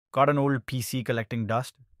Got an old PC collecting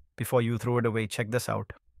dust? Before you throw it away, check this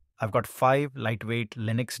out. I've got 5 lightweight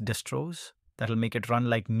Linux distros that'll make it run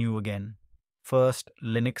like new again. First,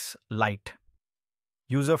 Linux Lite.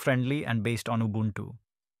 User-friendly and based on Ubuntu.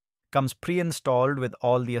 Comes pre-installed with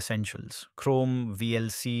all the essentials. Chrome,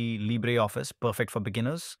 VLC, LibreOffice, perfect for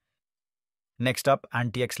beginners. Next up,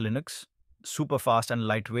 AntiX Linux. Super fast and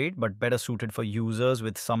lightweight, but better suited for users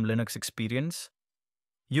with some Linux experience.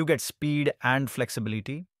 You get speed and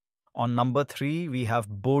flexibility. On number 3, we have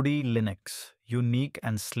Bodhi Linux, unique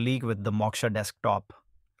and sleek with the Moksha desktop.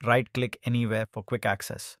 Right-click anywhere for quick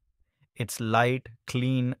access. It's light,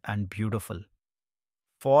 clean, and beautiful.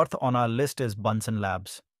 Fourth on our list is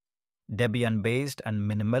BunsenLabs. Debian-based and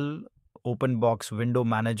minimal. OpenBox window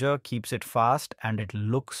manager keeps it fast and it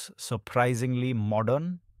looks surprisingly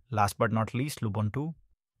modern. Last but not least, Lubuntu.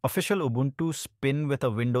 Official Ubuntu spin with a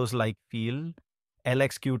Windows-like feel.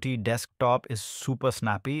 LXQT desktop is super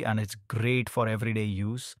snappy and it's great for everyday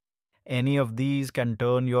use. Any of these can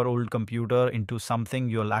turn your old computer into something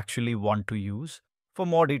you'll actually want to use. For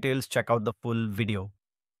more details, check out the full video.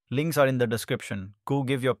 Links are in the description. Go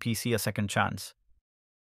give your PC a second chance.